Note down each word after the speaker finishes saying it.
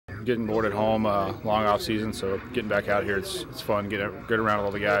getting bored at home, long off season, so getting back out here, it's fun. Get around with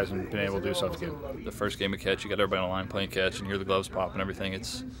all the guys and being able to do stuff again. The first game of catch, you got everybody on the line playing catch, and you hear the gloves pop and everything.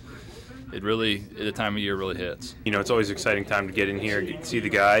 It really, the time of year really hits. It's always an exciting time to get in here, see the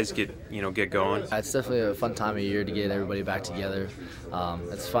guys, get going. It's definitely a fun time of year to get everybody back together.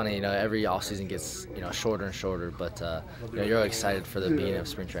 It's funny, every off season gets shorter and shorter, but you're really excited for the beginning of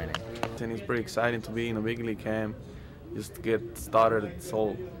spring training. And it's pretty exciting to be in a big league camp, just to get started. It's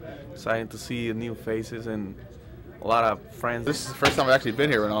so exciting to see new faces and a lot of friends. This is the first time I've actually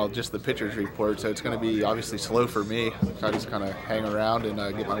been here when all just the pitchers report, so it's going to be obviously slow for me. So I just kind of hang around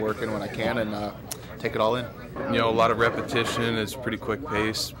and get my work in when I can and take it all in. A lot of repetition. It's pretty quick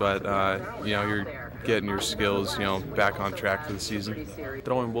pace, but you're getting your skills, back on track for the season.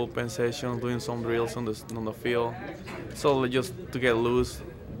 Throwing bullpen sessions, doing some drills on the field, so just to get loose.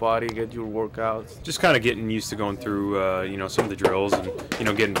 Body, get your workouts. Just kind of getting used to going through, some of the drills and,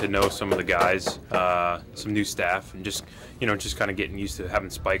 getting to know some of the guys, some new staff, and just kind of getting used to having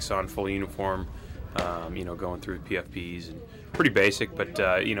spikes on, full uniform, going through the PFPs, and pretty basic, but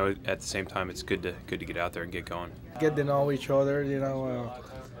at the same time, it's good to get out there and get going. Get to know each other,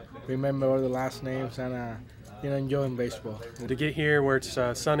 remember all the last names, and enjoying baseball. To get here where it's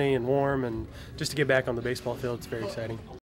sunny and warm, and just to get back on the baseball field, it's very exciting.